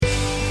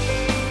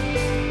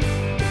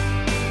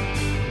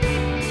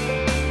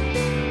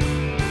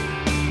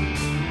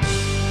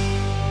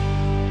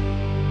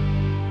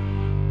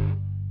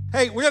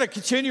Hey, we're going to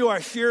continue our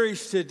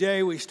series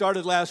today. We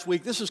started last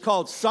week. This is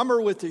called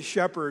Summer with the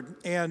Shepherd,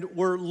 and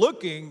we're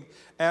looking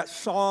at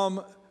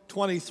Psalm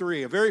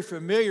 23, a very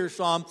familiar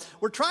psalm.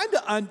 We're trying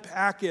to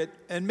unpack it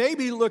and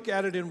maybe look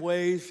at it in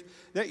ways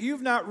that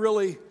you've not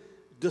really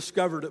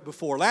discovered it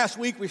before. Last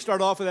week, we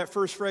started off with that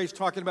first phrase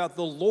talking about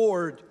the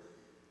Lord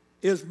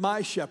is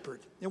my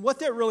shepherd, and what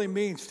that really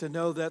means to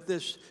know that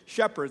this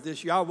shepherd,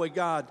 this Yahweh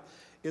God,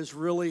 is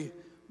really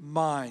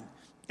mine.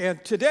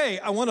 And today,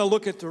 I want to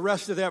look at the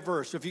rest of that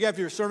verse. If you have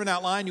your sermon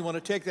outline, you want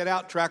to take that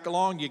out, track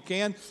along, you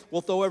can.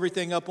 We'll throw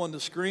everything up on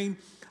the screen.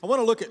 I want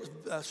to look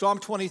at Psalm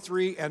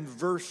 23 and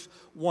verse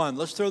 1.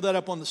 Let's throw that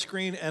up on the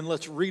screen and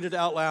let's read it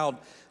out loud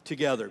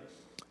together.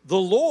 The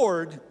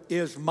Lord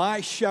is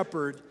my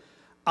shepherd.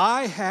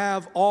 I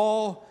have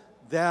all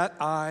that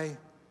I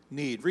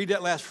need. Read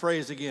that last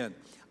phrase again.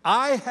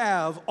 I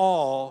have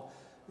all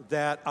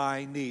that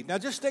I need. Now,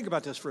 just think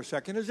about this for a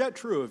second. Is that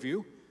true of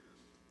you?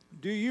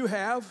 Do you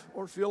have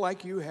or feel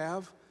like you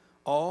have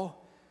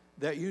all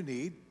that you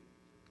need?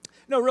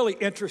 You know, really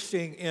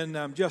interesting in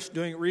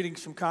reading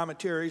some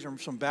commentaries or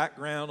some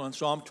background on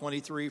Psalm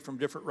 23 from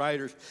different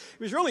writers. It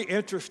was really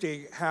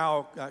interesting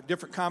how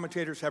different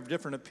commentators have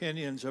different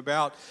opinions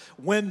about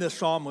when this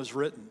psalm was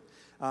written.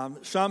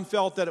 Some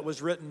felt that it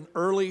was written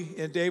early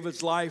in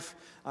David's life.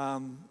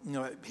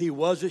 He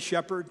was a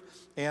shepherd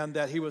and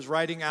that he was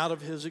writing out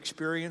of his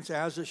experience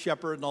as a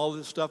shepherd and all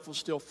this stuff was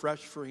still fresh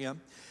for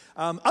him.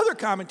 Other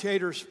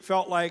commentators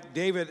felt like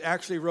David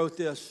actually wrote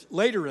this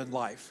later in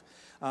life,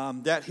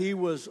 that he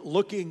was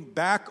looking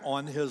back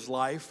on his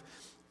life,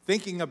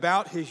 thinking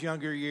about his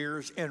younger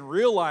years, and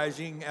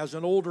realizing as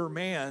an older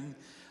man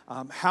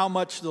how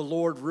much the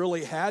Lord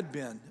really had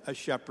been a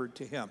shepherd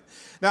to him.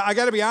 Now, I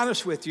got to be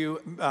honest with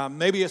you,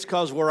 maybe it's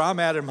because where I'm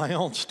at in my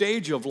own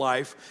stage of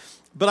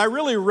life, but I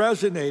really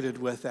resonated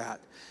with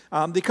that.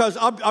 Because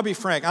I'll be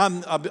frank,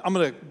 I'm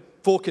going to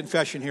full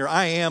confession here.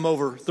 I am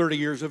over 30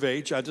 years of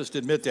age. I just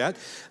admit that.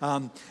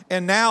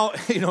 And now,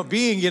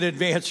 being in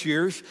advanced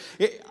years,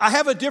 I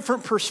have a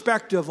different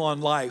perspective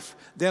on life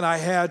than I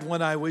had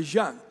when I was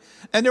young.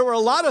 And there were a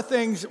lot of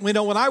things, when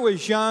I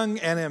was young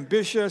and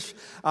ambitious,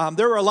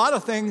 there were a lot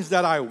of things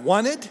that I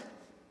wanted.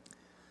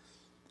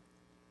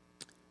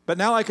 But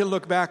now I can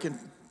look back and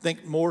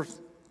think more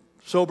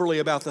soberly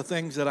about the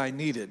things that I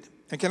needed.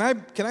 And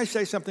can I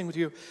say something with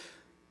you?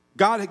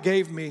 God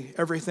gave me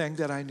everything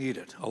that I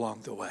needed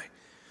along the way.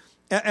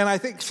 And I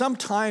think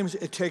sometimes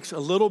it takes a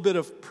little bit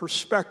of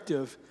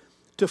perspective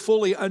to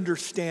fully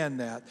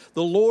understand that.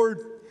 The Lord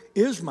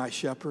is my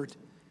shepherd,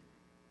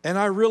 and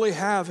I really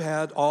have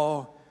had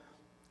all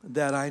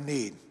that I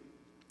need.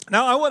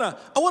 Now, I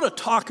want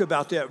to talk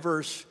about that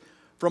verse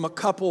from a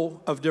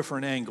couple of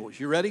different angles.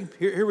 You ready?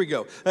 Here we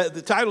go.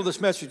 The title of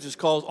this message is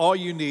called All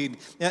You Need.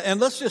 And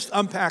let's just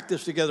unpack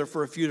this together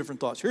for a few different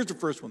thoughts. Here's the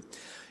first one.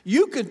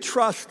 You can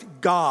trust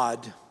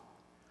God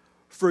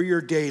for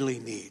your daily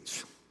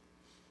needs.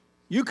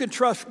 You can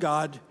trust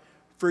God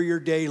for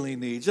your daily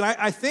needs. And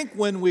I think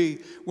when we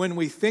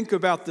think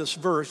about this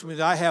verse,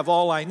 I have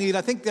all I need,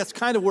 I think that's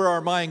kind of where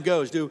our mind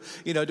goes. Do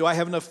I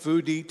have enough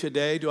food to eat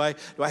today? Do I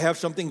have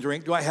something to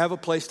drink? Do I have a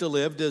place to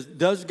live?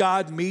 Does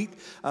God meet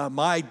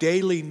my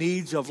daily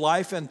needs of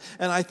life? And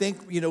I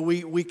think,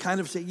 we kind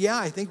of say, yeah,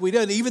 I think we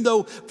do. And even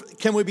though,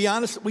 can we be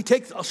honest, we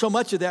take so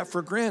much of that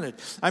for granted.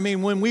 I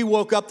mean, when we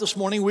woke up this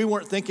morning, we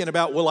weren't thinking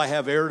about, will I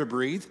have air to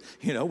breathe?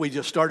 We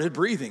just started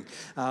breathing.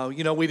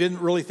 We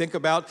didn't really think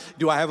about,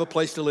 do I have a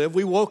place to live?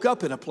 We woke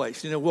up in a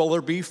place. Will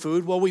there be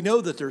food? Well, we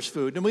know that there's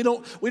food. And we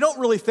don't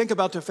really think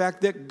about the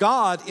fact that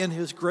God, in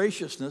his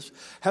graciousness,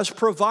 has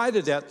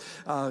provided that.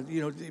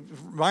 It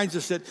reminds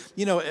us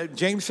that,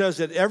 James says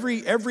that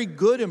every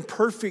good and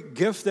perfect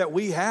gift that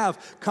we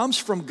have comes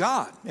from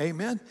God.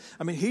 Amen?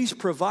 I mean, he's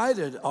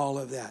provided all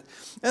of that.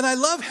 And I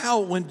love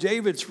how when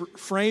David's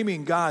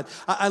framing God,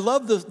 I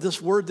love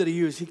this word that he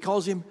used. He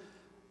calls him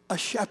a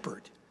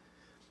shepherd.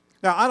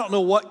 Now, I don't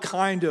know what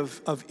kind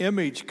of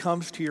image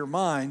comes to your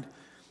mind,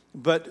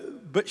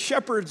 but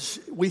shepherds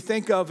we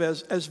think of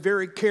as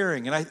very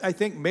caring. And I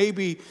think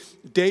maybe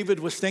David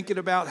was thinking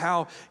about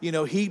how,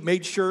 he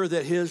made sure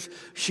that his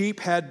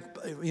sheep had,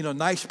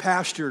 nice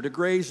pasture to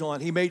graze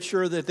on. He made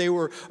sure that they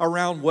were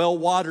around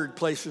well-watered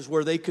places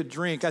where they could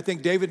drink. I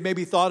think David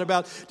maybe thought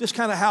about just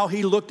kind of how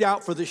he looked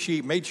out for the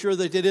sheep, made sure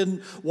that they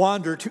didn't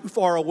wander too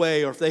far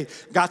away or if they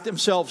got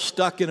themselves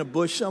stuck in a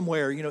bush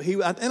somewhere.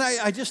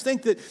 I just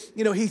think that,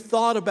 he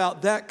thought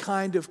about that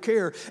kind of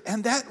care.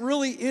 And that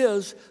really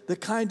is the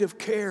kind of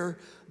care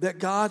that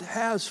God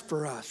has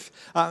for us.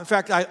 In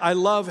fact, I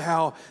love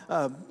how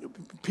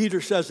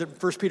Peter says in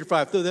 1 Peter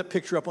 5, throw that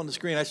picture up on the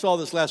screen. I saw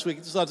this last week. I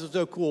just thought it was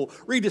so cool.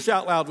 Read this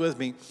out loud with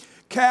me.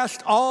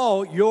 Cast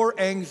all your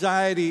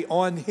anxiety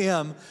on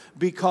him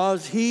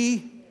because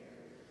he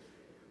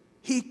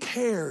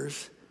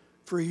cares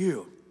for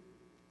you.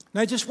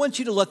 And I just want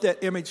you to let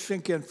that image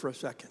sink in for a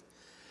second.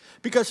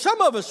 Because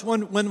some of us,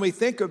 when we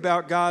think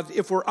about God,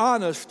 if we're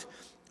honest,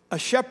 a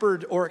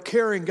shepherd or a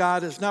caring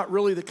God is not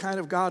really the kind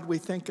of God we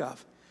think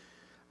of.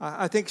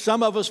 I think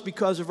some of us,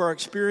 because of our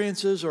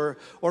experiences or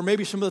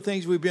maybe some of the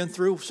things we've been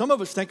through, some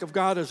of us think of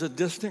God as a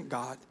distant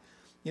God.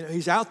 You know,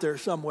 he's out there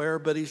somewhere,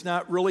 but he's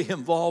not really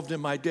involved in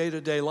my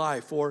day-to-day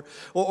life. Or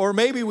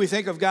maybe we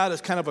think of God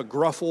as kind of a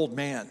gruff old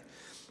man.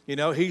 You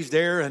know, he's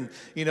there, and,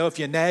 you know, if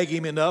you nag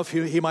him enough,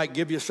 he might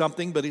give you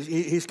something, but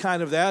he's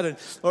kind of that. And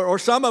or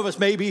some of us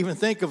maybe even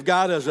think of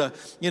God as a,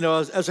 you know,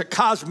 as a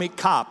cosmic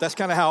cop. That's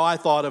kind of how I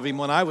thought of him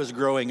when I was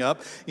growing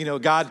up.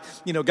 God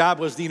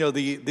was,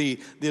 the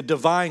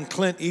divine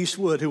Clint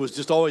Eastwood who was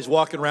just always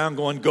walking around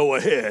going, "Go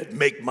ahead,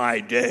 make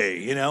my day,"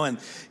 you know, and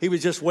he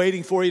was just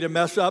waiting for you to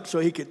mess up so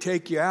he could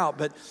take you out.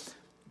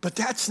 But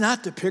that's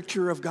not the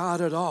picture of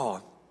God at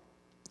all.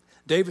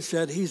 David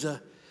said he's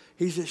a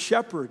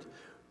shepherd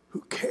who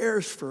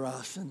cares for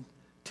us and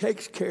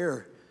takes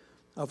care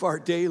of our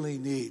daily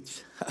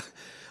needs.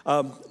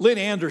 Lynn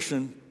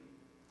Anderson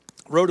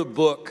wrote a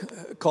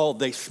book called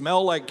They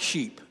Smell Like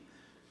Sheep.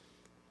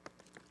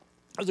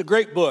 It was a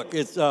great book.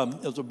 It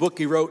was a book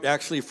he wrote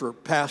actually for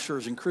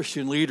pastors and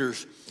Christian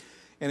leaders.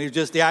 And it's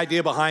just the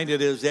idea behind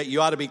it is that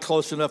you ought to be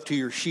close enough to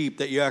your sheep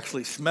that you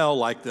actually smell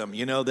like them,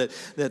 you know, that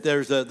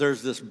there's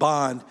this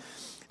bond.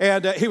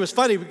 And he was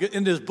funny,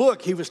 in his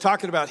book, he was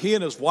talking about he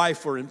and his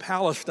wife were in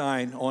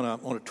Palestine on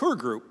a tour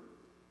group.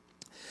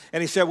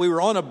 And he said, we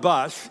were on a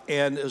bus,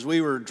 and as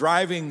we were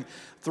driving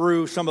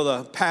through some of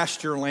the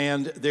pasture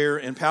land there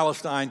in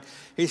Palestine,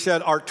 he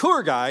said our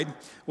tour guide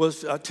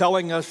was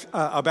telling us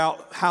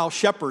about how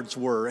shepherds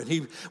were. And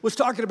he was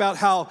talking about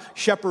how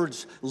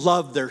shepherds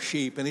love their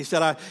sheep. And he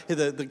said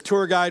the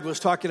tour guide was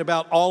talking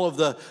about all of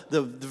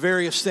the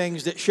various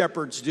things that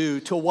shepherds do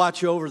to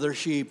watch over their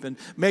sheep and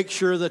make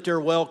sure that they're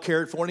well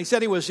cared for. And he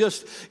said he was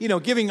just, you know,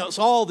 giving us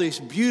all these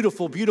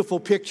beautiful, beautiful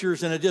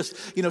pictures, and it just,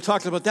 you know,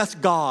 talking about that's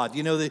God.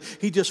 You know,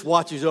 he just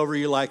watches over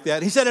you like that.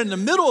 And he said in the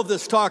middle of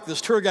this talk,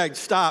 this tour guide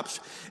stops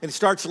and he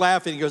starts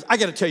laughing. He goes, "I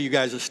got to tell you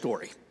guys a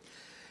story."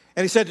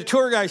 And he said, the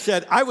tour guide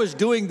said, "I was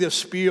doing this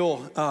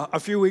spiel a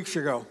few weeks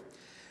ago."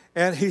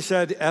 And he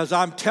said, as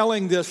I'm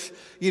telling this,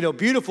 you know,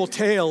 beautiful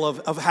tale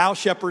of how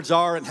shepherds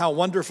are and how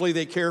wonderfully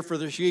they care for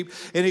their sheep.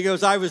 And he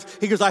goes, I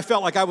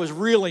felt like I was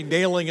really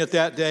nailing it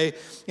that day.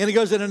 And he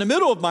goes, and in the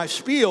middle of my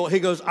spiel, he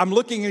goes, I'm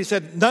looking, and he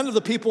said, none of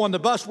the people on the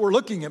bus were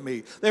looking at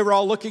me. They were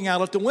all looking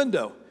out at the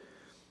window.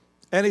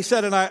 And he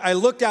said, and I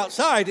looked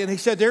outside, and he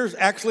said, there's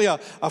actually a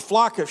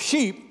flock of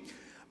sheep.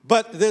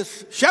 But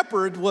this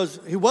shepherd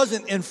he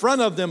wasn't in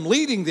front of them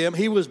leading them.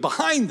 He was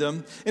behind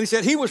them. And he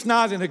said he was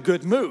not in a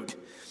good mood.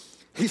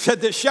 He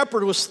said the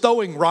shepherd was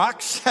throwing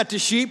rocks at the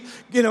sheep.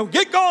 You know,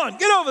 get going,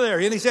 get over there.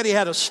 And he said he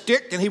had a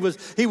stick, and he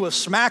was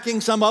smacking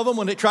some of them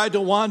when they tried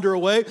to wander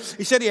away.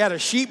 He said he had a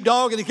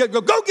sheepdog, and he kept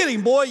going, "Go get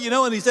him, boy," you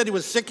know. And he said he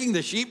was sicking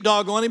the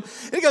sheepdog on him.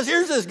 And he goes,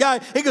 here's this guy.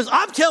 He goes,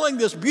 I'm telling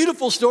this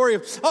beautiful story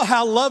of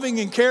how loving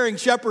and caring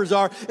shepherds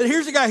are. And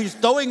here's a guy, he's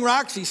throwing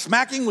rocks, he's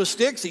smacking with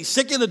sticks, he's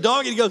sicking the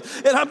dog. And he goes,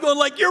 and I'm going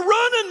like, you're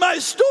ruining my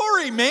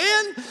story,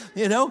 man,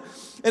 you know.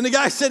 And the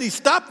guy said he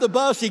stopped the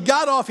bus, he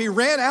got off, he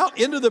ran out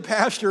into the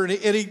pasture, and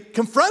he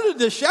confronted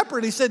the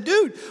shepherd. He said,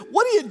 "Dude,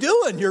 what are you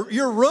doing?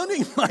 You're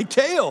ruining my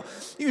tale.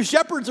 You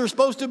shepherds are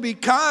supposed to be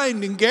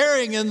kind and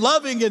caring and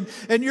loving,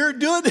 and you're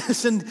doing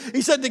this." And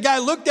he said the guy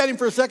looked at him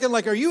for a second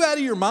like, "Are you out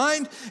of your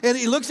mind?" And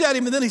he looks at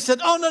him, and then he said,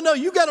 "Oh, no,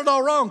 you got it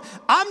all wrong.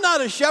 I'm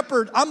not a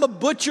shepherd, I'm a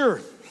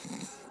butcher."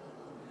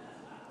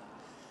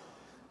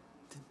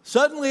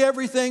 Suddenly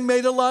everything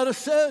made a lot of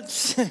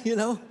sense, you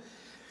know.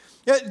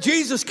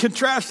 Jesus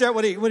contrasts that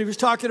when he was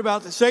talking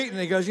about Satan.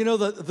 He goes, you know,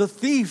 the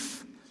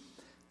thief,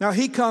 now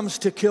he comes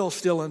to kill,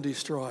 steal, and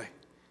destroy.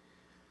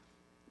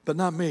 But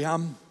not me.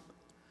 I'm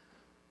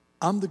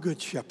the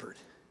good shepherd.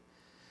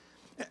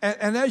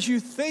 And as you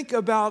think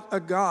about a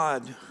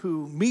God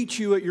who meets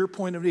you at your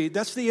point of need,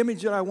 that's the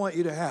image that I want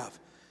you to have,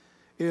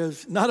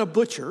 is not a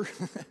butcher,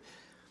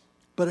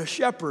 but a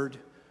shepherd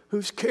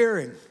who's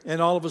caring in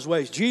all of his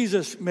ways.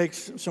 Jesus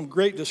makes some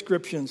great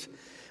descriptions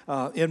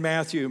in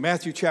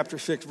Matthew chapter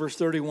 6, verse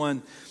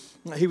 31.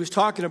 He was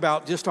talking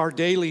about just our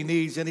daily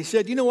needs. And he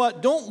said, you know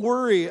what? Don't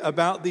worry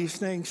about these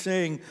things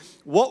saying,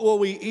 what will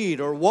we eat,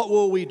 or what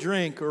will we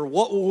drink, or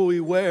what will we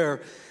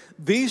wear?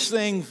 These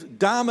things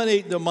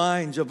dominate the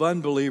minds of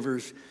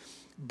unbelievers.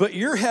 But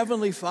your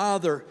heavenly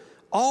Father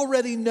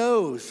already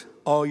knows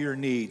all your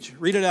needs.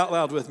 Read it out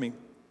loud with me.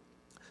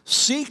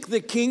 Seek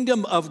the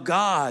kingdom of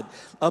God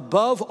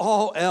above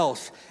all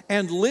else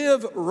and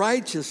live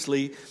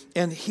righteously,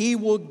 and he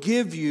will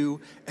give you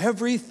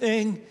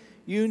everything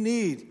you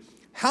need.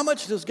 How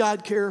much does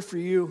God care for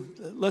you?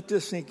 Let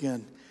this sink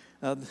in.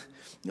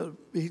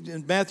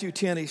 In Matthew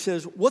 10, he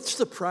says, what's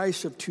the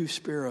price of 2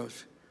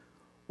 sparrows?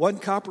 1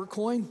 copper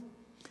coin?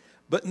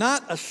 But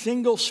not a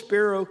single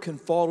sparrow can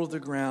fall to the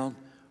ground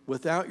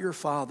without your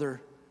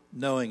Father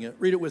knowing it.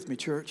 Read it with me,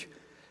 church.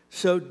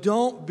 So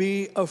don't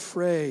be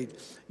afraid.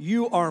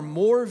 You are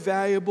more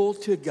valuable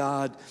to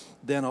God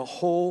than a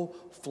whole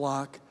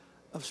flock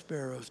of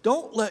sparrows.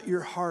 Don't let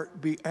your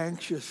heart be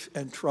anxious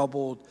and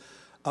troubled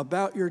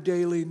about your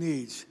daily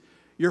needs.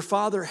 Your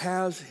Father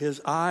has his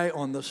eye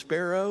on the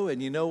sparrow,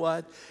 and you know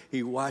what?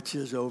 He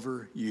watches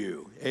over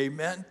you.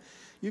 Amen?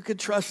 You can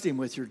trust him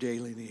with your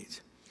daily needs.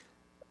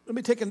 Let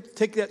me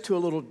take that to a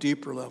little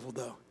deeper level,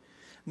 though.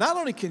 Not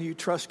only can you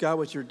trust God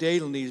with your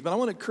daily needs, but I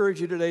want to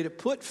encourage you today to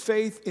put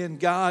faith in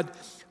God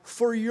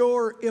for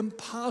your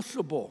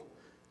impossible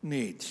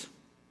needs.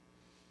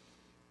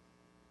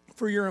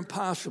 For your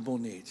impossible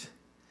needs.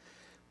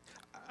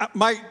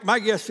 My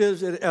guess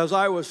is that as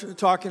I was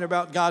talking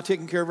about God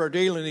taking care of our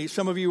daily needs,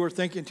 some of you were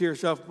thinking to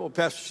yourself, well,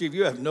 Pastor Steve,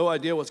 you have no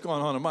idea what's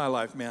going on in my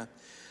life, man.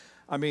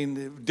 I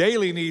mean,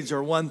 daily needs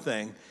are one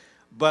thing,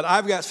 but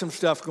I've got some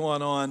stuff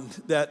going on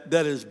that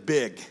is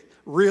big,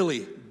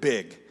 really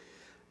big.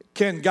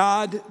 Can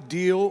God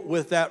deal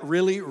with that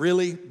really,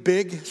 really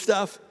big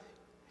stuff?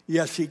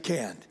 Yes, he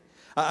can.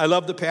 I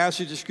love the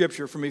passage of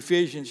Scripture from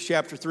Ephesians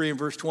chapter 3 and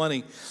verse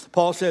 20.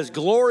 Paul says,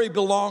 glory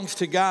belongs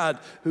to God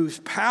whose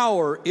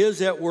power is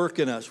at work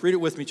in us. Read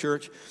it with me,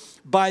 church.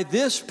 By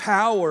this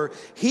power,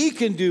 he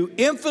can do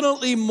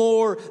infinitely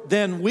more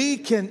than we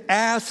can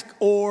ask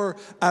or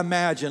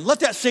imagine. Let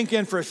that sink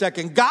in for a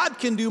second. God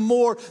can do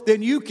more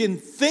than you can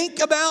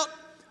think about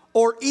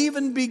or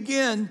even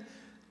begin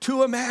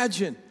to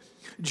imagine.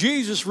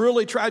 Jesus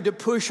really tried to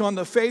push on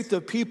the faith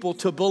of people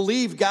to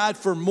believe God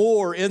for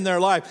more in their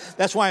life.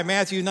 That's why in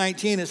Matthew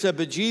 19 it said,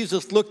 but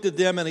Jesus looked at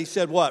them and he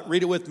said what?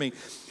 Read it with me.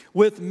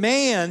 With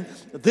man,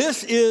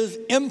 this is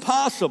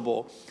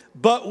impossible,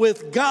 but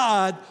with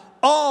God,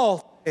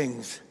 all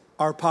things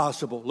are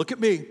possible. Look at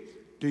me.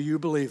 Do you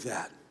believe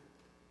that?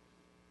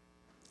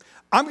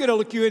 I'm going to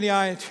look you in the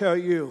eye and tell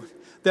you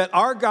that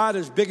our God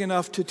is big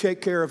enough to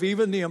take care of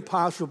even the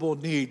impossible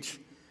needs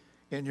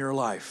in your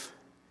life.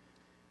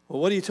 Well,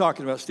 what are you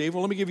talking about, Steve?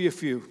 Well, let me give you a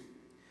few.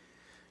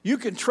 You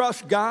can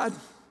trust God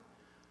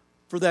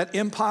for that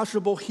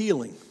impossible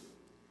healing.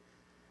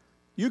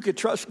 You can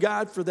trust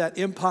God for that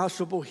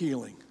impossible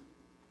healing.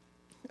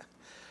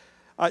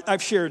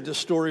 I've shared this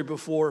story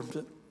before.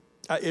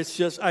 It's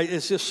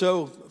just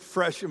so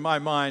fresh in my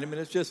mind. I mean,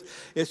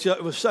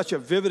 it was such a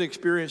vivid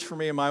experience for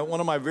me.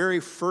 One of my very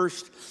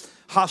first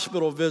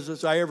hospital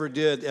visits I ever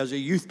did as a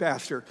youth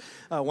pastor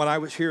when I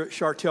was here at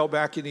Chartel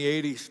back in the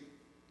 80s.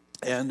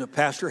 And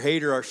Pastor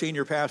Hayter, our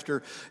senior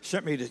pastor,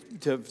 sent me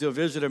to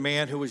visit a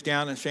man who was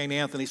down in St.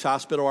 Anthony's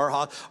Hospital.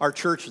 Our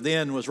church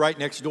then was right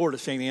next door to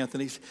St.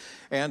 Anthony's.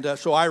 And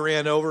so I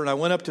ran over and I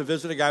went up to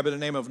visit a guy by the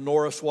name of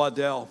Norris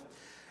Waddell.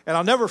 And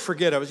I'll never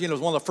forget, it was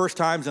one of the first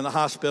times in the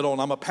hospital,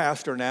 and I'm a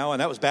pastor now, and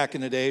that was back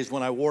in the days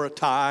when I wore a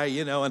tie,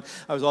 and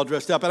I was all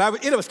dressed up. And I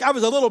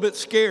was a little bit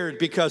scared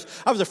because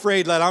I was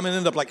afraid that I'm going to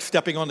end up like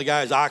stepping on the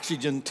guy's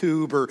oxygen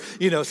tube or,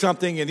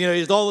 something. And,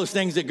 there's all those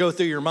things that go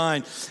through your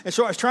mind. And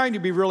so I was trying to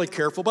be really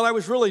careful, but I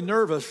was really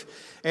nervous.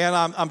 And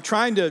I'm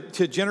trying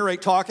to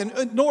generate talk.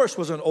 And Norris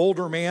was an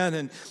older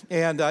man,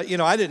 and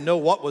I didn't know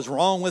what was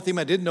wrong with him.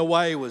 I didn't know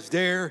why he was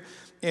there.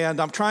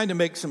 And I'm trying to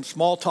make some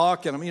small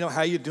talk, and I'm,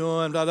 how you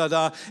doing, da, da,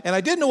 da. And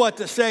I didn't know what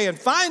to say. And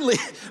finally,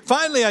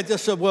 I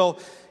just said, well,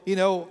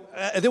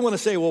 I didn't want to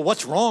say, well,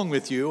 what's wrong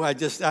with you? I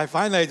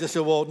finally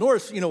said, well,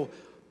 Norris,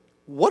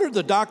 what are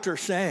the doctors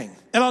saying?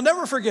 And I'll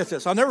never forget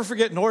this. I'll never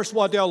forget Norris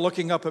Waddell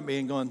looking up at me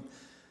and going,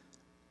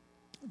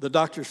 the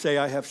doctors say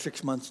I have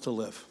 6 months to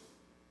live.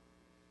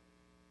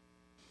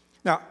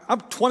 Now, I'm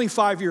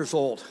 25 years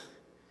old.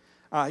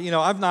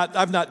 I've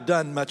not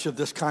done much of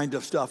this kind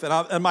of stuff,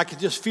 and I could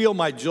just feel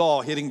my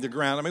jaw hitting the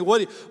ground. I mean,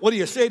 what do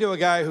you say to a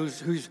guy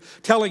who's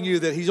telling you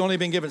that he's only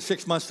been given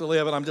 6 months to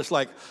live? And I'm just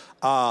like,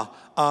 And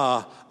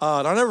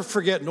I'll never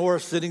forget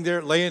Norris sitting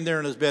there, laying there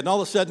in his bed, and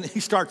all of a sudden he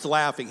starts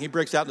laughing. He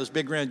breaks out in this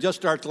big grin, just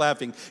starts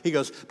laughing. He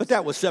goes, but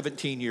that was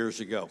 17 years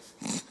ago.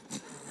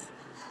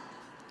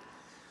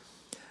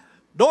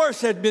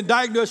 Norris had been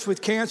diagnosed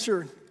with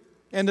cancer.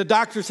 And the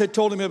doctors had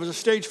told him it was a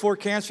stage 4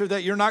 cancer,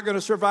 that you're not going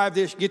to survive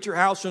this. Get your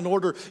house in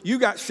order. You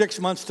got 6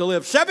 months to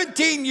live.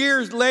 17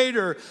 years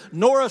later,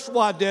 Norris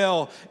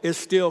Waddell is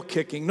still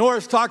kicking.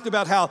 Norris talked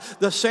about how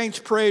the saints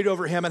prayed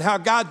over him and how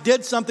God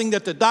did something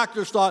that the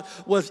doctors thought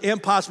was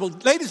impossible.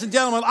 Ladies and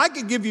gentlemen, I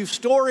could give you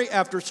story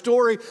after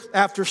story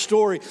after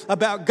story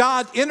about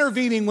God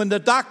intervening when the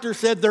doctor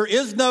said there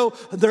is no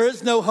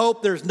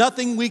hope, there's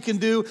nothing we can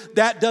do.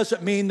 That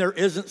doesn't mean there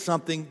isn't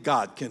something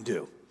God can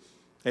do.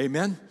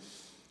 Amen?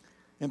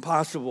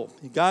 Impossible.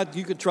 God,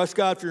 you can trust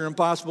God for your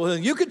impossible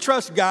healing. You can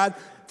trust God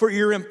for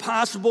your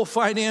impossible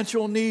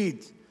financial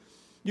needs.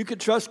 You can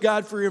trust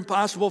God for your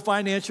impossible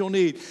financial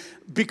need.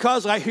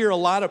 Because I hear a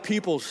lot of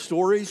people's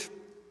stories,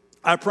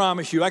 I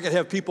promise you, I could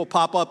have people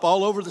pop up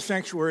all over the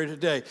sanctuary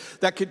today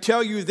that could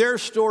tell you their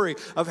story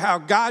of how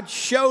God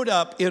showed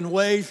up in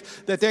ways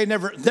that they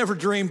never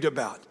dreamed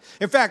about.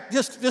 In fact,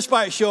 just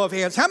by a show of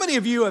hands, how many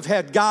of you have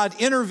had God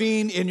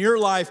intervene in your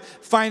life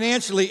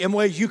financially in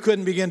ways you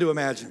couldn't begin to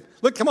imagine?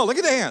 Look at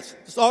the hands.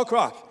 It's all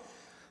across.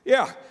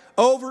 Yeah,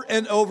 over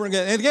and over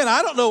again. And again,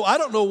 I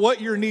don't know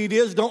what your need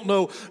is. Don't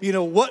know,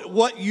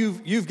 what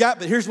you've got.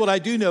 But here's what I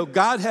do know: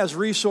 God has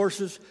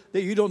resources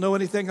that you don't know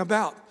anything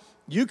about.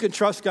 You can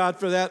trust God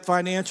for that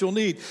financial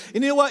need.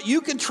 And you know what?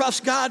 You can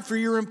trust God for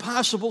your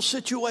impossible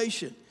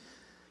situation.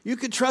 You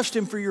can trust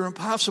Him for your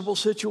impossible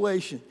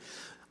situation.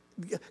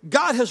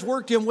 God has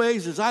worked in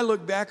ways, as I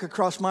look back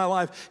across my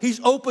life, He's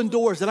opened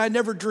doors that I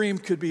never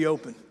dreamed could be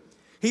open.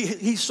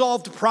 He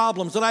solved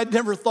problems that I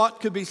never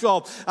thought could be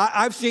solved.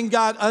 I've seen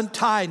God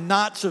untie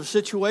knots of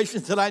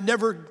situations that I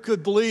never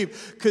could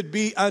believe could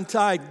be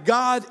untied.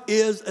 God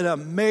is an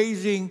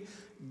amazing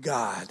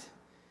God.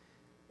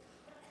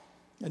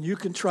 And you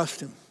can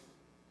trust Him.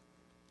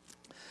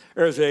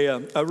 There's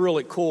a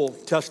really cool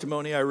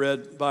testimony I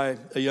read by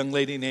a young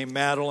lady named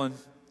Madeline.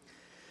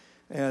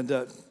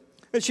 And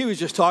she was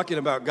just talking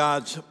about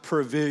God's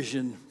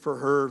provision for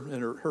her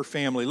and her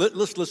family.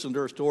 Let's listen to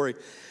her story.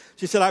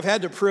 She said, I've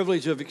had the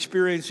privilege of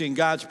experiencing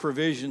God's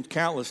provision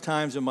countless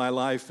times in my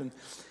life. And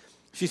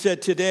she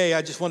said, today,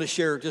 I just want to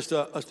share just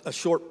a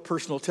short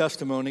personal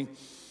testimony.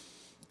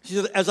 She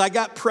said, as I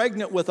got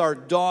pregnant with our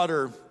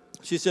daughter,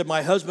 she said,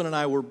 my husband and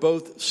I were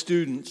both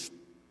students,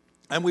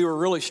 and we were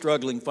really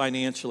struggling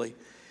financially.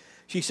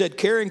 She said,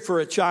 caring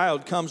for a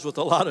child comes with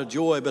a lot of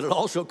joy, but it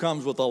also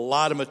comes with a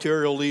lot of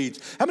material needs.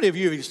 How many of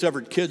you have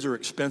discovered kids are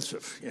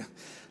expensive? Yeah.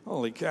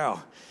 Holy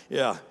cow.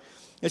 Yeah.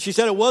 And she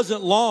said it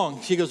wasn't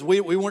long. She goes, we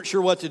weren't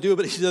sure what to do,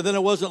 but she said then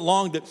it wasn't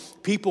long that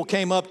people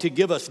came up to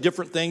give us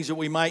different things that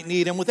we might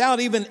need. And without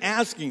even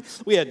asking,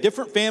 we had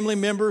different family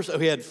members,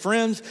 we had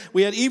friends,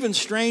 we had even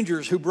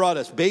strangers who brought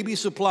us baby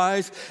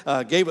supplies,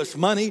 gave us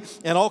money,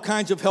 and all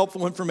kinds of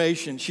helpful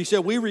information. She said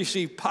we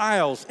received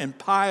piles and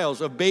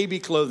piles of baby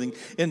clothing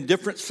in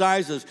different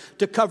sizes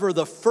to cover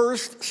the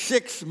first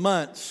 6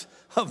 months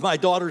of my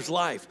daughter's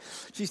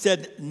life. She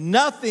said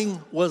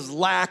nothing was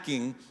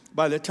lacking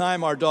by the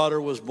time our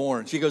daughter was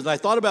born. She goes, and I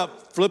thought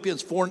about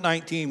Philippians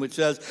 4:19, which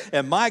says,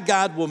 and my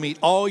God will meet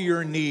all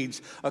your needs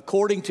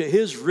according to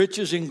His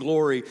riches and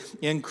glory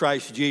in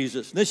Christ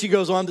Jesus. And then she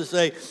goes on to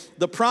say,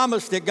 the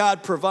promise that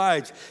God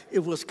provides,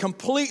 it was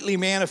completely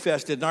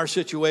manifested in our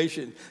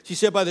situation. She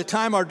said, by the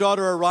time our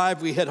daughter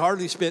arrived, we had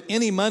hardly spent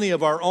any money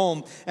of our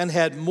own and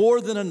had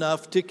more than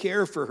enough to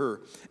care for her.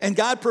 And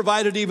God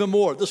provided even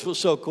more. This was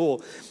so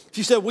cool.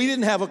 She said, we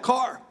didn't have a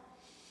car.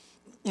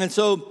 And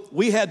so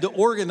we had to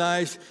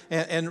organize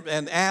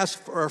and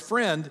ask for a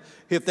friend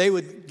if they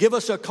would give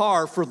us a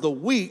car for the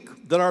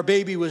week that our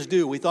baby was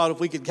due. We thought if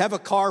we could have a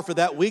car for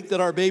that week that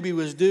our baby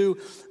was due,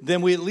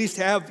 then we at least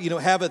have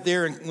it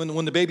there. And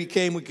when the baby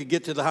came, we could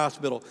get to the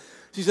hospital.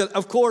 She said,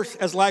 of course,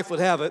 as life would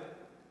have it,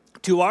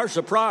 to our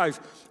surprise,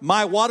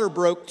 my water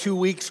broke 2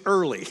 weeks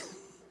early.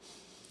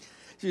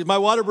 She said, my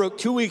water broke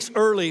 2 weeks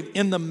early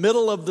in the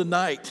middle of the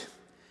night.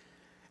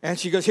 And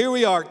she goes, here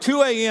we are,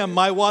 2 a.m.,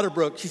 my water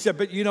broke. She said,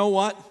 but you know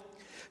what?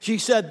 She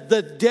said,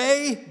 the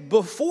day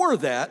before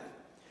that,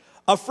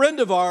 a friend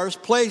of ours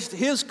placed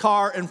his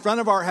car in front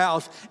of our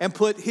house and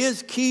put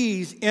his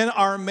keys in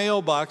our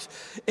mailbox,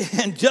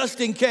 and just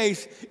in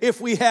case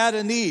if we had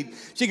a need.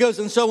 She goes,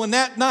 and so when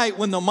that night,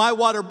 when my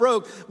water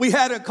broke, we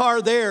had a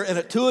car there, and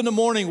at 2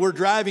 a.m, we're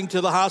driving to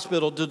the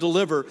hospital to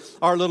deliver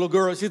our little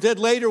girl. She said,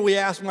 later we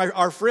asked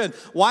our friend,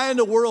 why in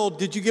the world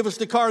did you give us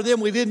the car then?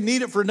 We didn't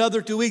need it for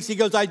another 2 weeks. He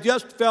goes, I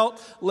just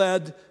felt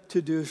led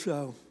to do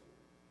so.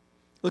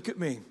 Look at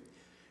me.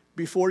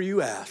 Before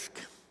you ask,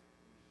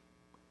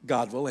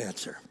 God will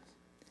answer.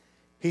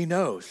 He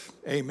knows.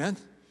 Amen?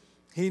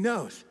 He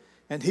knows.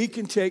 And He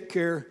can take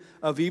care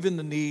of even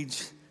the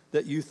needs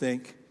that you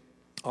think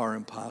are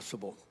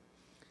impossible.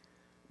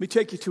 Let me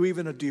take you to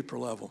even a deeper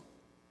level.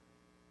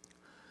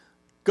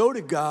 Go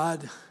to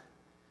God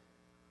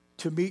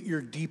to meet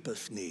your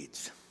deepest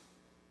needs.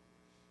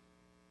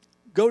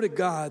 Go to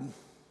God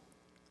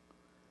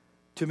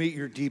to meet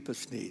your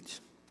deepest needs.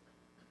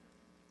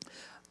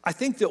 I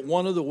think that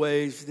one of the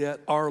ways that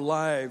our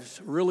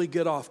lives really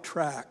get off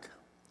track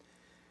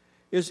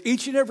is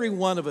each and every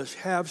one of us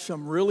have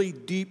some really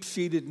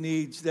deep-seated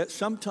needs that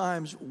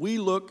sometimes we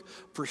look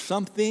for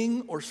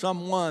something or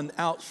someone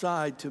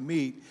outside to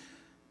meet,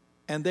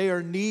 and they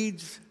are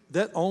needs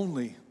that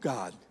only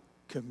God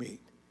can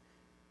meet.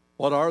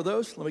 What are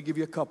those? Let me give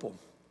you a couple.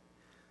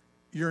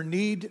 Your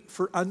need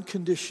for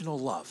unconditional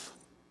love.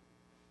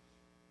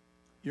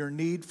 Your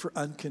need for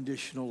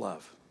unconditional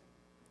love.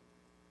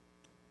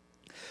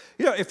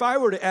 You know, if I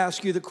were to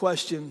ask you the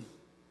question,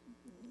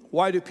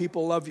 why do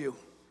people love you?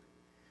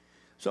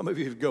 Some of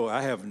you would go,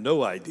 I have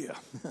no idea.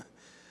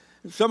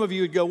 Some of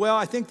you would go, well,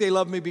 I think they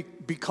love me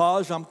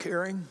because I'm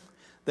caring.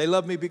 They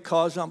love me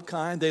because I'm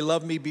kind. They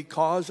love me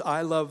because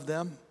I love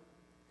them.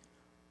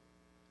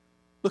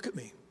 Look at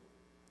me.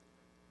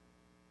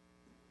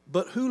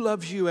 But who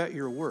loves you at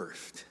your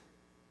worst?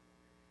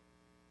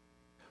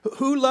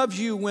 Who loves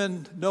you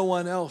when no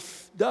one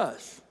else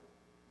does?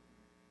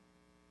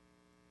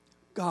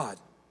 God.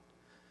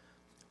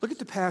 Look at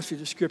the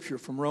passage of Scripture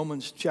from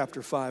Romans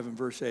chapter 5 and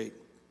verse 8.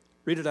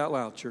 Read it out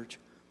loud, church.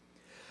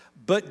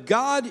 But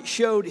God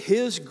showed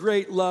His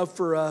great love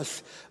for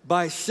us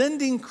by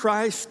sending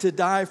Christ to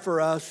die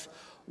for us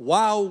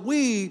while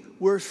we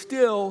were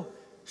still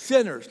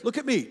sinners. Look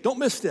at me. Don't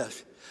miss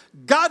this.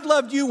 God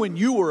loved you when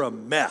you were a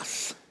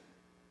mess.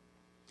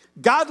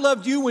 God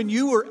loved you when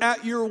you were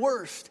at your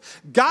worst.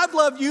 God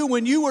loved you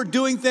when you were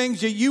doing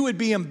things that you would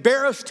be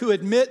embarrassed to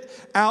admit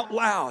out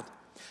loud.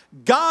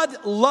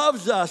 God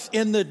loves us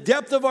in the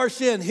depth of our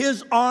sin.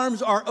 His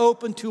arms are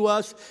open to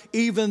us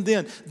even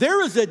then.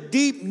 There is a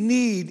deep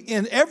need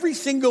in every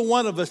single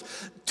one of us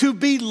to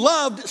be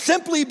loved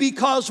simply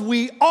because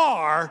we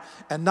are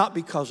and not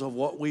because of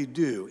what we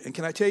do. And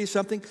can I tell you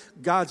something?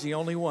 God's the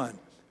only one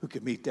who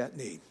can meet that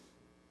need.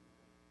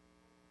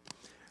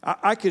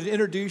 I could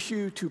introduce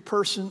you to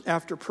person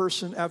after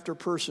person after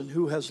person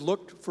who has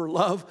looked for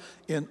love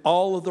in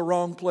all of the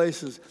wrong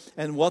places.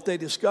 And what they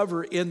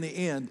discover in the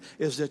end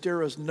is that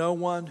there is no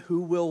one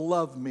who will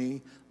love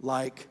me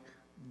like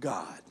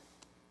God.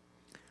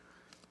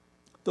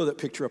 Throw that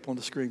picture up on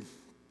the screen.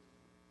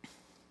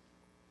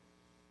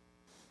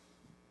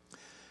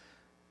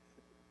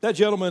 That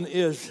gentleman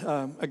is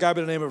a guy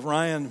by the name of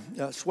Ryan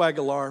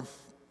Swagalar.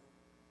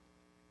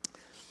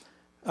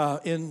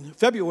 In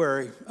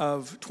February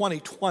of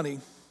 2020,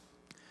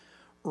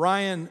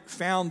 Ryan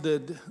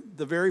founded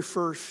the very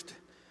first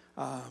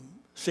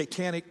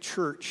satanic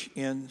church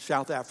in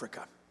South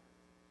Africa.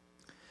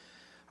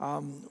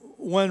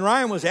 When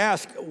Ryan was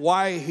asked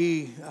why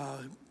he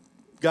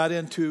got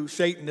into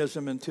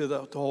Satanism, into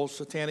the whole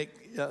satanic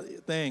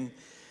thing,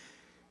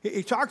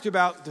 he talked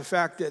about the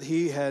fact that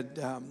he had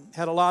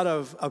had a lot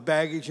of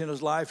baggage in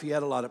his life. He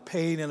had a lot of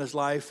pain in his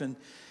life, and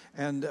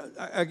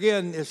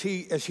again, as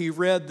he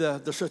read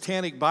the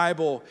Satanic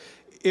Bible,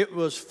 it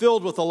was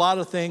filled with a lot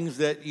of things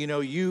that,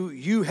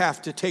 you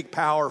have to take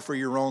power for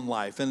your own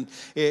life. And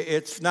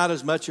it's not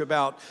as much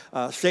about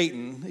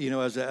Satan,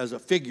 as a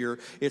figure.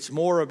 It's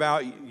more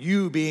about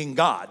you being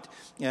God.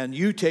 And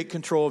you take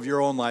control of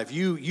your own life.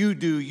 You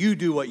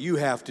do what you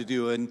have to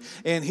do.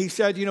 And he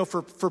said,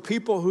 for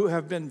people who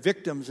have been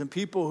victims and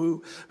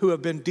people who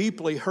have been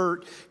deeply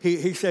hurt,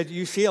 he said,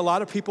 you see a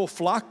lot of people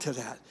flock to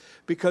that,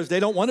 because they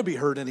don't want to be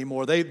hurt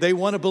anymore. They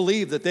want to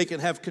believe that they can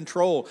have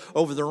control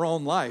over their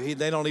own life.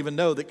 They don't even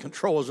know that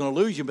control is an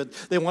illusion, but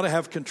they want to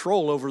have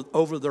control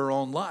over their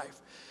own life.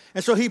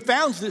 And so he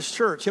founds this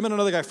church. Him and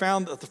another guy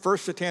found the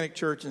first satanic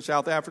church in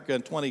South Africa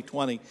in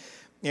 2020.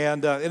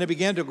 And it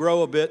began to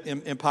grow a bit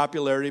in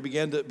popularity,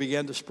 began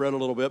to spread a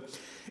little bit.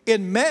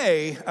 In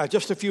May,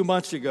 just a few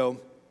months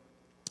ago,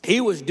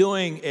 Ryan was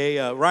doing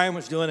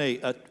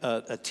a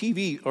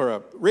TV or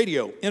a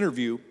radio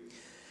interview.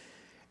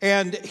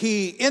 And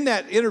in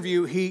that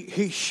interview,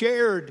 he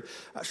shared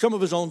some of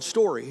his own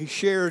story. He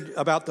shared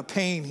about the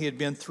pain he had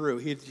been through.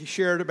 He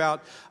shared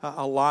about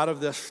a lot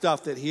of the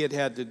stuff that he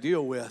had to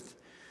deal with.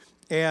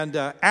 And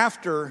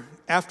after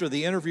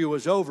the interview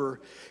was over,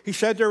 he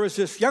said there was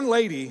this young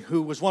lady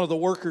who was one of the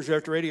workers there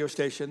at the radio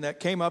station that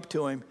came up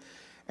to him,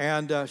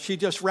 and she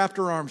just wrapped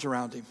her arms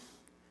around him.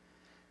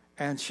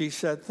 And she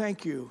said,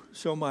 "Thank you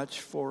so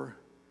much for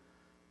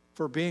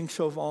being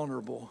so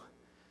vulnerable.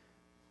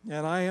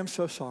 And I am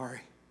so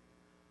sorry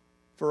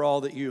for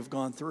all that you've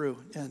gone through."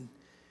 And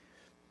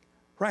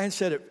Ryan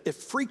said it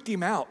freaked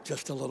him out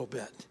just a little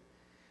bit.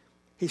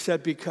 He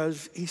said,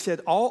 because he said,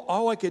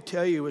 all I could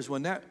tell you is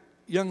when that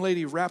young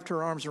lady wrapped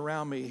her arms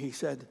around me, he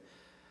said,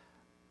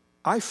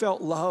 I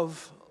felt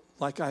love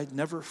like I'd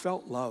never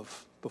felt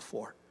love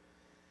before.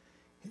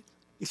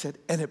 He said,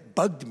 and it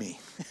bugged me.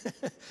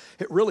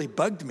 It really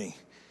bugged me.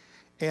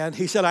 And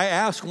he said, I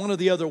asked one of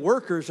the other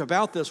workers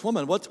about this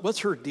woman, what's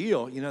her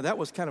deal? That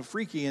was kind of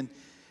freaky. And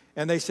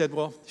they said,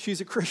 well,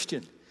 she's a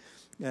Christian.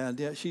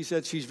 And she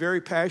said she's very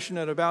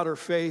passionate about her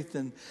faith,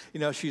 and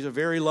she's a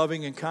very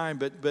loving and kind,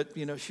 but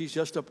she's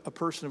just a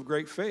person of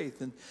great faith,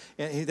 and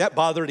that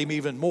bothered him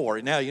even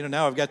more. Now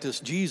I've got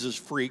this Jesus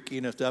freak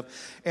stuff,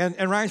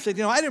 and Ryan said,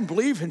 I didn't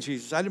believe in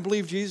Jesus. I didn't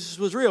believe Jesus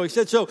was real. He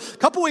said, so a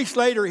couple weeks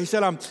later, he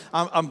said,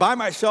 I'm by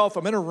myself.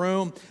 I'm in a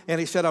room, and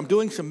he said, I'm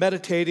doing some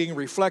meditating,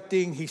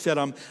 reflecting. He said,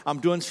 I'm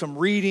doing some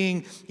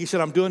reading. He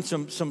said, I'm doing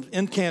some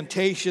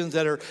incantations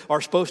that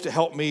are supposed to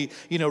help me,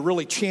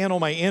 really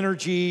channel my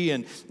energy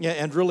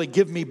and really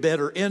give me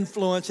better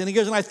influence. And he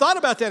goes, and I thought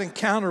about that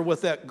encounter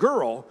with that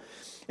girl,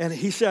 and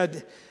he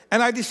said,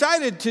 and I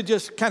decided to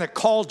just kind of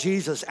call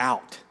Jesus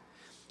out.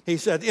 He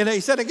said,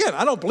 again,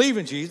 I don't believe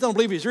in Jesus, I don't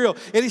believe he's real.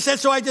 And he said,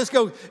 so I just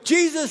go,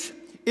 Jesus,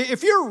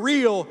 if you're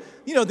real,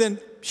 then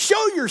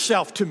show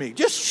yourself to me.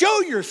 Just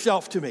show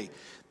yourself to me.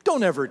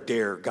 Don't ever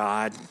dare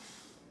God.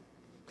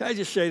 Can I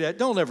just say that?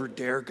 Don't ever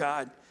dare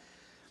God.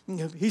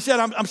 He said,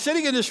 I'm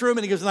sitting in this room,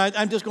 and he goes, and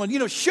I'm just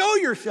going, show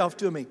yourself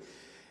to me.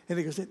 And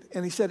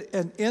he said,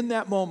 and in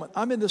that moment,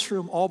 I'm in this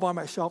room all by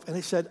myself. And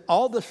he said,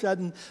 all of a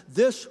sudden,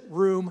 this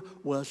room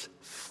was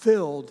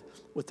filled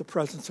with the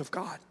presence of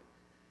God.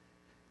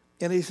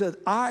 And he said,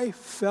 I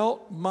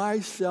felt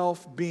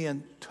myself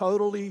being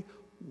totally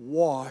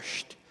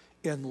washed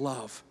in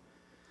love.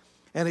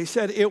 And he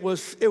said it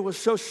was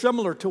so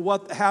similar to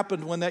what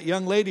happened when that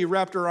young lady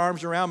wrapped her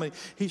arms around me.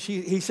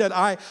 He said,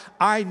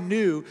 I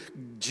knew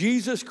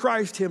Jesus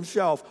Christ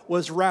himself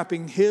was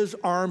wrapping his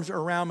arms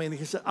around me. And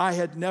he said, I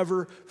had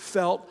never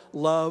felt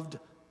loved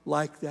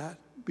like that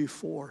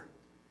before.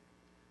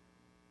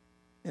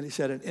 And he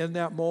said, and in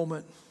that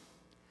moment,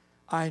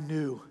 I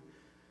knew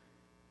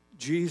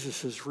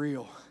Jesus is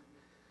real.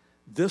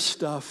 This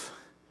stuff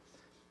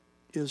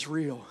is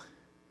real.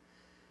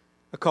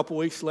 A couple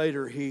weeks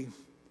later, he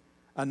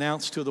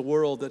announced to the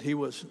world that he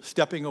was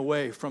stepping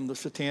away from the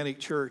satanic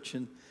church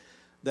and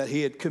that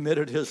he had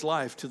committed his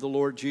life to the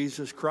Lord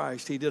Jesus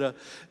Christ. He did a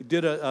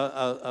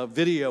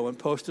video and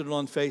posted it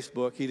on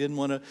Facebook. He didn't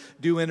want to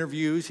do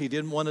interviews. He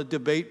didn't want to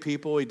debate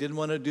people. He didn't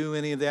want to do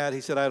any of that.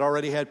 He said, I'd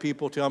already had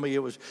people tell me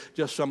it was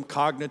just some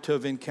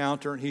cognitive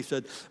encounter. And he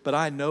said, but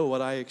I know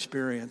what I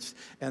experienced,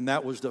 and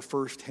that was the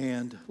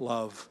firsthand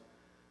love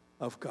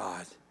of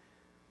God.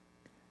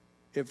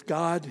 If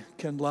God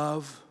can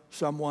love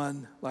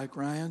someone like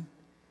Ryan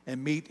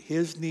and meet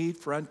his need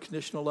for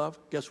unconditional love,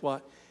 guess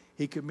what?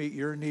 He can meet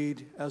your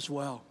need as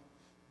well.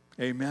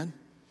 Amen?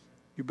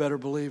 You better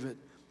believe it.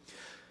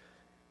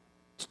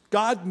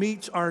 God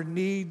meets our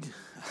need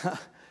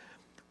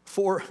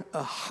for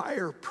a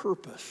higher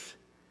purpose.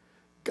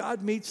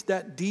 God meets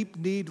that deep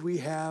need we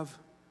have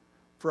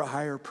for a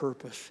higher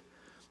purpose.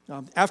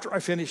 After I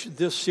finish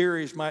this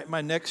series,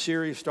 my next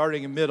series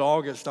starting in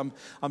mid-August,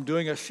 I'm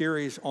doing a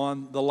series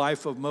on the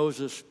life of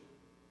Moses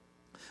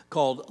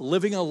called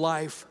Living a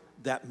Life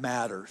That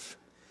Matters.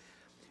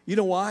 You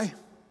know why?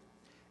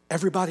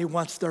 Everybody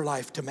wants their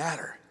life to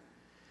matter.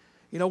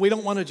 You know, we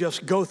don't want to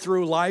just go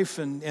through life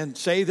and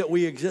say that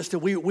we existed.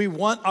 We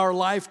want our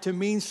life to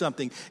mean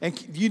something.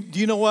 And do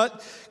you know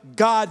what?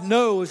 God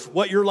knows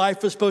what your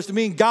life is supposed to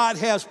mean. God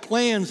has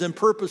plans and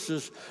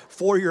purposes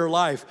for your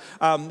life.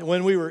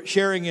 When we were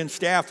sharing in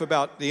staff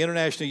about the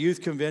International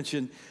Youth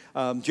Convention,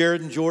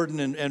 Jared and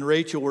Jordan and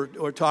Rachel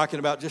were talking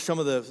about just some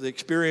of the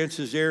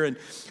experiences there, and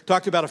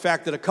talked about a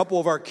fact that a couple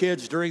of our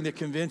kids during the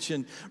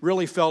convention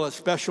really felt a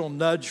special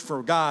nudge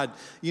from God,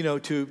 you know,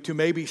 to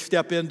maybe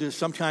step into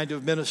some kind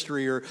of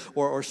ministry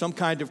or some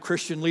kind of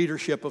Christian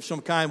leadership of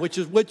some kind, which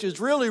is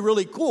really,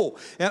 really cool.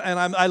 And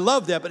I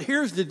love that. But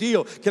here's the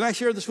deal. Can I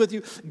share this with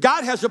you?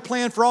 God has a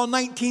plan for all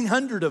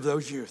 1,900 of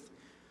those youth.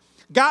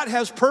 God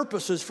has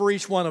purposes for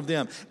each one of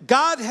them.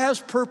 God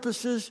has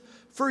purposes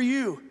for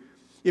you.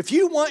 If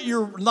you want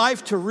your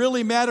life to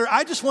really matter,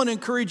 I just want to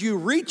encourage you,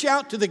 reach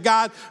out to the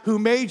God who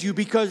made you,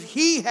 because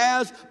he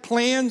has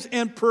plans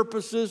and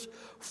purposes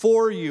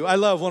for you. I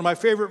love one of my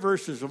favorite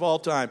verses of all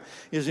time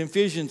is in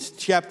Ephesians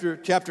chapter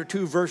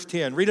 2, verse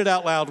 10. Read it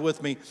out loud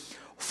with me.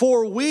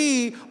 For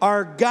we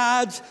are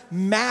God's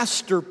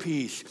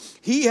masterpiece.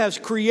 He has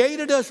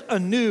created us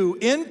anew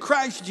in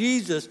Christ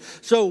Jesus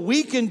so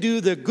we can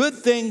do the good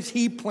things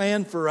he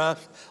planned for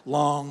us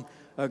long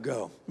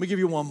ago. Let me give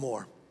you one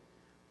more.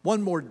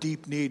 One more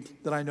deep need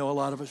that I know a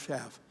lot of us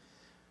have.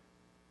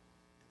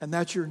 And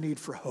that's your need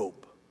for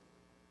hope.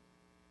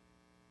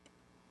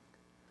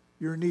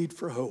 Your need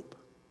for hope.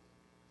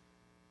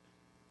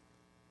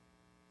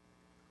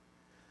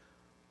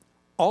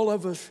 All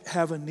of us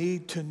have a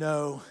need to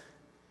know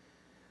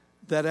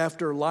that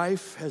after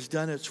life has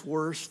done its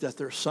worst, that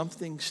there's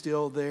something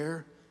still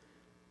there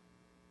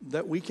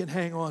that we can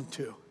hang on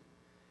to.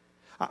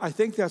 I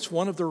think that's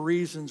one of the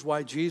reasons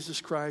why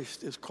Jesus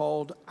Christ is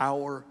called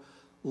our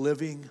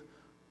living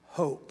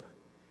hope.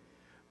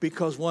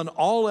 Because when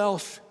all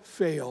else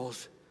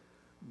fails,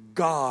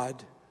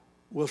 God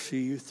will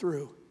see you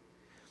through.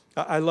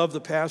 I love the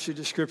passage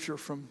of Scripture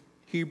from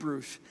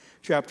Hebrews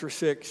chapter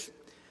 6,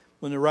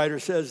 when the writer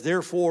says,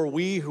 therefore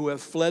we who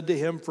have fled to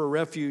him for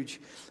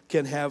refuge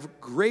can have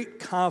great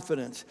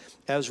confidence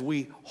as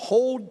we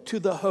hold to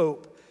the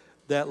hope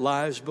that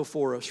lies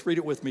before us. Read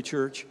it with me,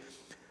 church.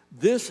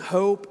 This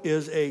hope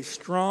is a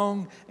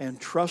strong and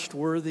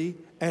trustworthy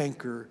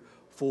anchor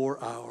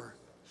for our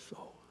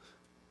souls.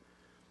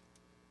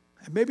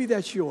 And maybe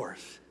that's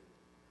yours.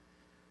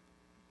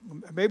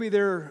 Maybe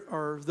there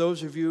are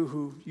those of you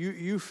who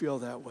you feel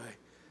that way.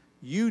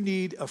 You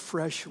need a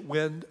fresh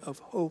wind of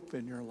hope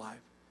in your life.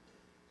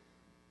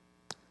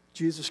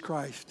 Jesus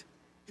Christ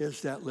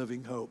is that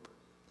living hope.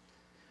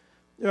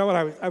 You know,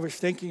 when I was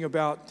thinking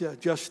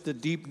about just the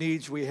deep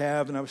needs we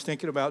have, and I was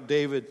thinking about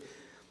David,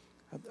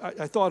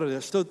 I thought of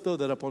this. Throw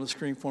that up on the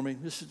screen for me.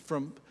 This is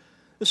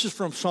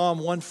from Psalm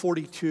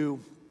 142,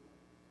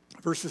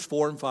 verses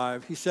 4 and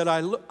 5. He said,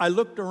 I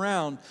look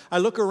around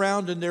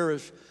and there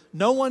is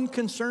no one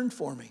concerned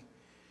for me.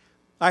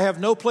 I have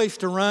no place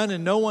to run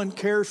and no one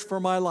cares for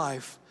my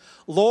life.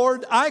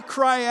 Lord, I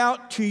cry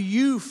out to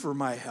you for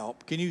my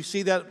help. Can you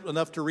see that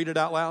enough to read it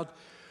out loud?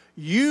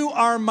 You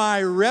are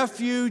my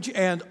refuge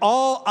and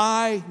all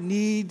I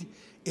need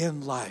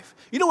in life.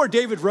 You know where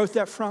David wrote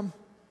that from?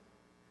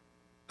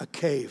 A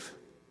cave.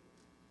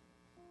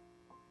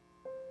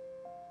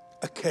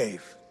 A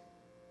cave.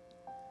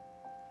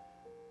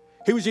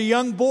 He was a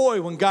young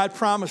boy when God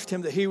promised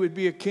him that he would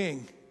be a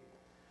king.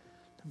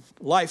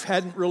 Life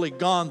hadn't really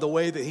gone the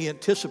way that he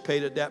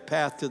anticipated that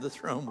path to the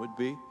throne would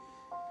be.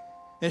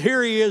 And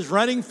here he is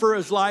running for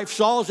his life.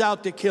 Saul's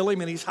out to kill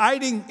him and he's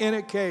hiding in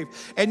a cave.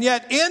 And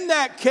yet in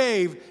that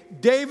cave,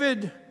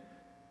 David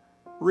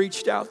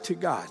reached out to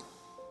God.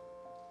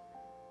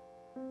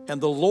 And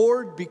the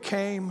Lord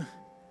became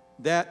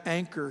that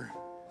anchor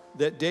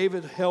that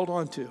David held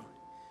onto.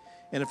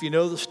 And if you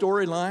know the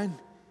storyline,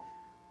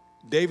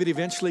 David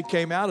eventually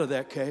came out of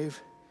that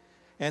cave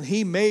and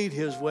he made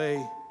his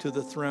way to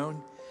the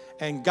throne.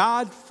 And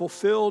God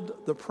fulfilled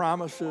the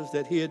promises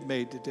that he had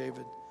made to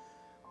David.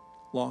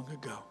 long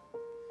ago.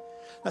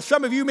 Now,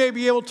 some of you may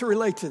be able to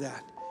relate to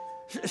that.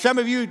 Some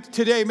of you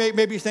today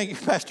may be thinking,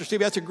 Pastor Steve,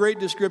 that's a great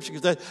description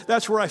because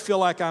that's where I feel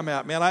like I'm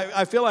at, man.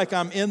 I feel like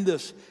I'm in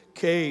this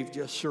cave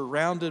just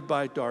surrounded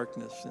by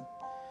darkness.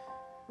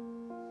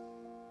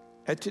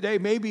 And today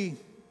maybe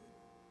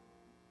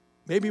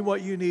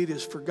what you need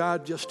is for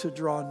God just to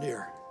draw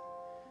near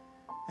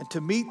and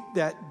to meet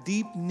that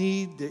deep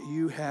need that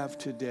you have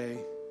today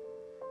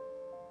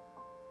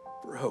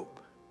for hope.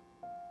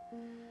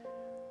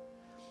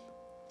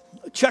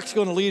 Chuck's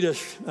going to lead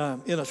us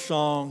in a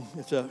song.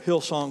 It's a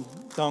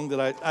Hillsong song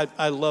that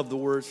I love the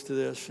words to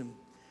this. And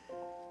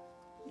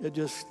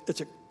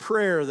it's a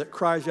prayer that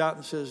cries out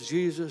and says,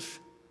 Jesus,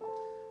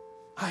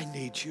 I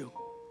need you.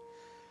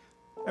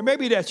 And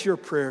maybe that's your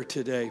prayer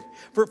today.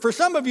 For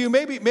some of you,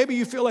 maybe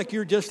you feel like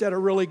you're just at a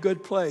really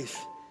good place.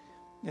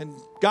 And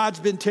God's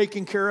been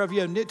taking care of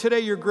you. And today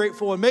you're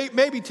grateful. And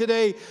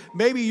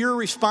maybe your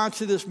response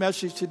to this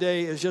message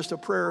today is just a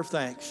prayer of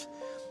thanks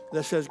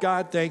that says,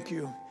 God, thank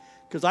you.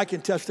 Because I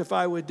can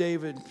testify with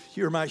David,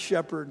 you're my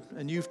shepherd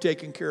and you've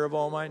taken care of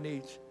all my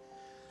needs.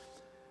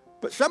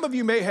 But some of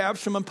you may have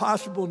some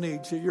impossible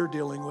needs that you're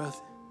dealing with.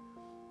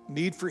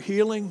 Need for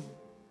healing,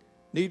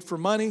 need for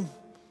money,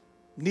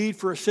 need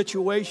for a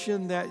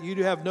situation that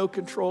you have no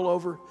control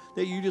over,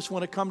 that you just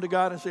want to come to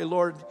God and say,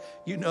 Lord,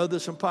 you know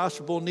this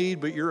impossible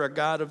need, but you're a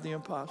God of the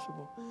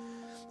impossible.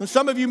 And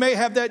some of you may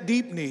have that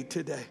deep need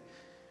today.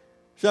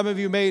 Some of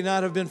you may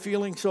not have been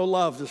feeling so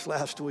loved this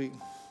last week.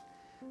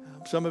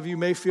 Some of you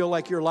may feel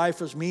like your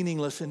life is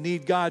meaningless and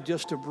need God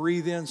just to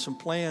breathe in some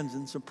plans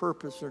and some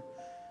purpose. Or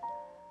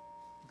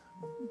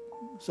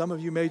some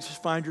of you may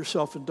just find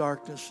yourself in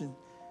darkness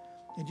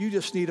and you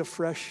just need a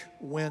fresh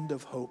wind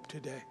of hope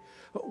today.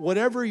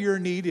 Whatever your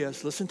need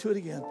is, listen to it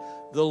again.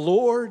 The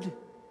Lord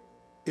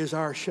is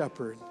our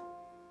shepherd.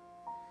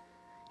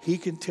 He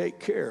can take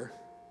care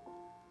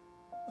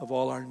of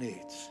all our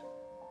needs.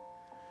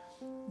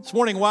 This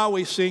morning while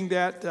we sing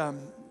that,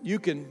 you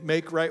can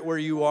make right where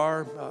you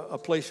are a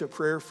place of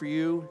prayer for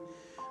you.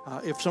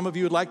 If some of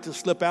you would like to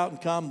slip out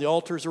and come, the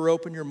altars are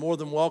open. You're more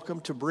than welcome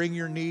to bring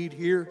your need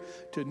here,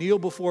 to kneel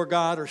before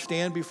God or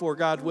stand before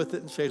God with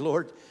it and say,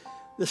 Lord,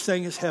 this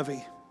thing is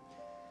heavy.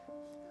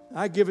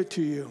 I give it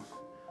to you.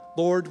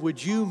 Lord,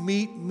 would you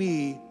meet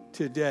me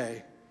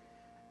today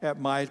at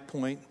my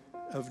point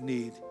of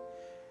need?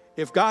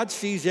 If God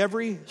sees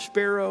every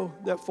sparrow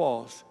that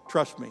falls,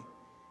 trust me,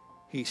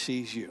 he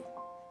sees you.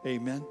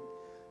 Amen.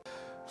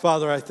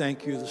 Father, I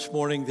thank you this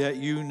morning that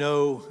you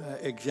know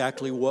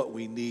exactly what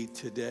we need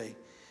today.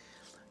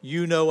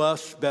 You know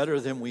us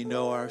better than we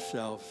know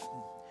ourselves.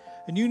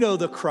 And you know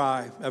the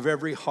cry of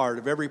every heart,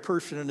 of every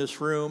person in this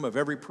room, of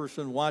every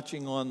person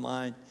watching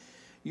online.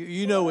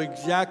 You know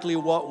exactly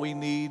what we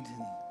need.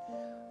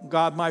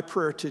 God, my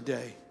prayer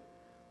today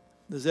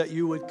is that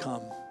you would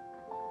come,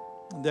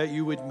 that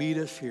you would meet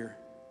us here.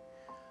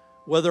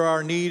 Whether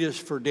our need is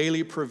for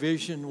daily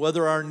provision,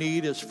 whether our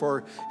need is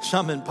for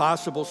some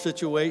impossible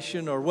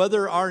situation, or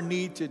whether our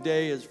need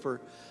today is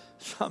for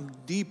some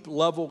deep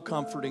level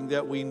comforting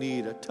that we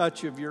need, a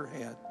touch of your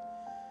hand,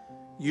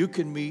 you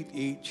can meet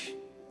each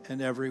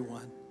and every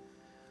one.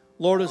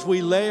 Lord, as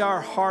we lay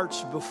our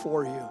hearts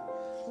before you,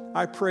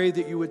 I pray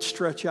that you would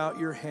stretch out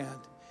your hand.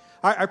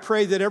 I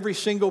pray that every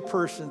single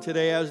person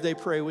today as they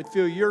pray would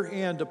feel your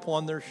hand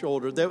upon their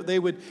shoulder, that they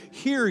would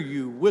hear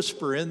you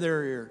whisper in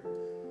their ear,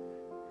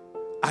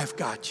 I've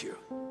got you.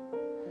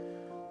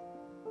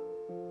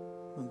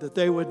 And that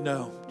they would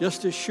know,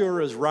 just as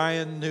sure as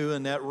Ryan knew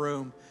in that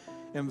room,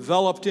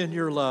 enveloped in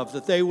your love,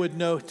 that they would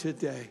know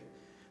today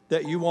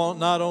that you won't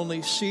not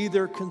only see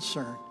their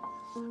concern,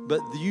 but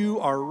you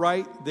are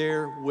right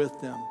there with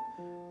them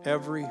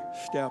every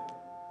step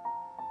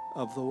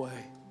of the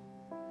way.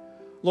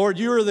 Lord,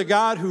 you are the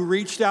God who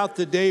reached out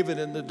to David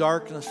in the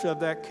darkness of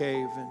that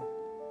cave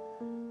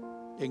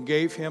and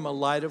gave him a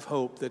light of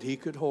hope that he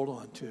could hold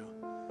on to.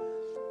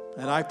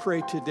 And I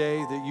pray today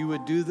that you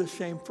would do the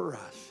same for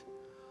us.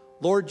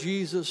 Lord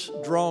Jesus,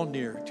 draw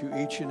near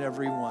to each and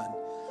every one.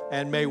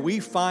 And may we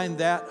find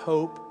that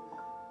hope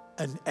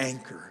an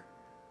anchor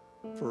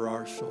for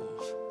our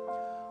souls.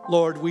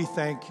 Lord, we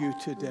thank you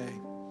today.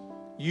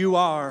 You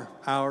are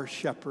our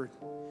shepherd.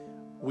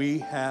 We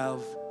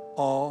have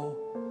all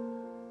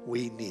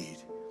we need.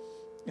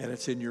 And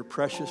it's in your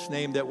precious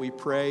name that we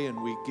pray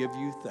and we give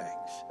you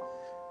thanks.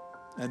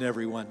 And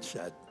everyone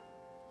said,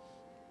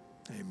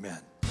 amen.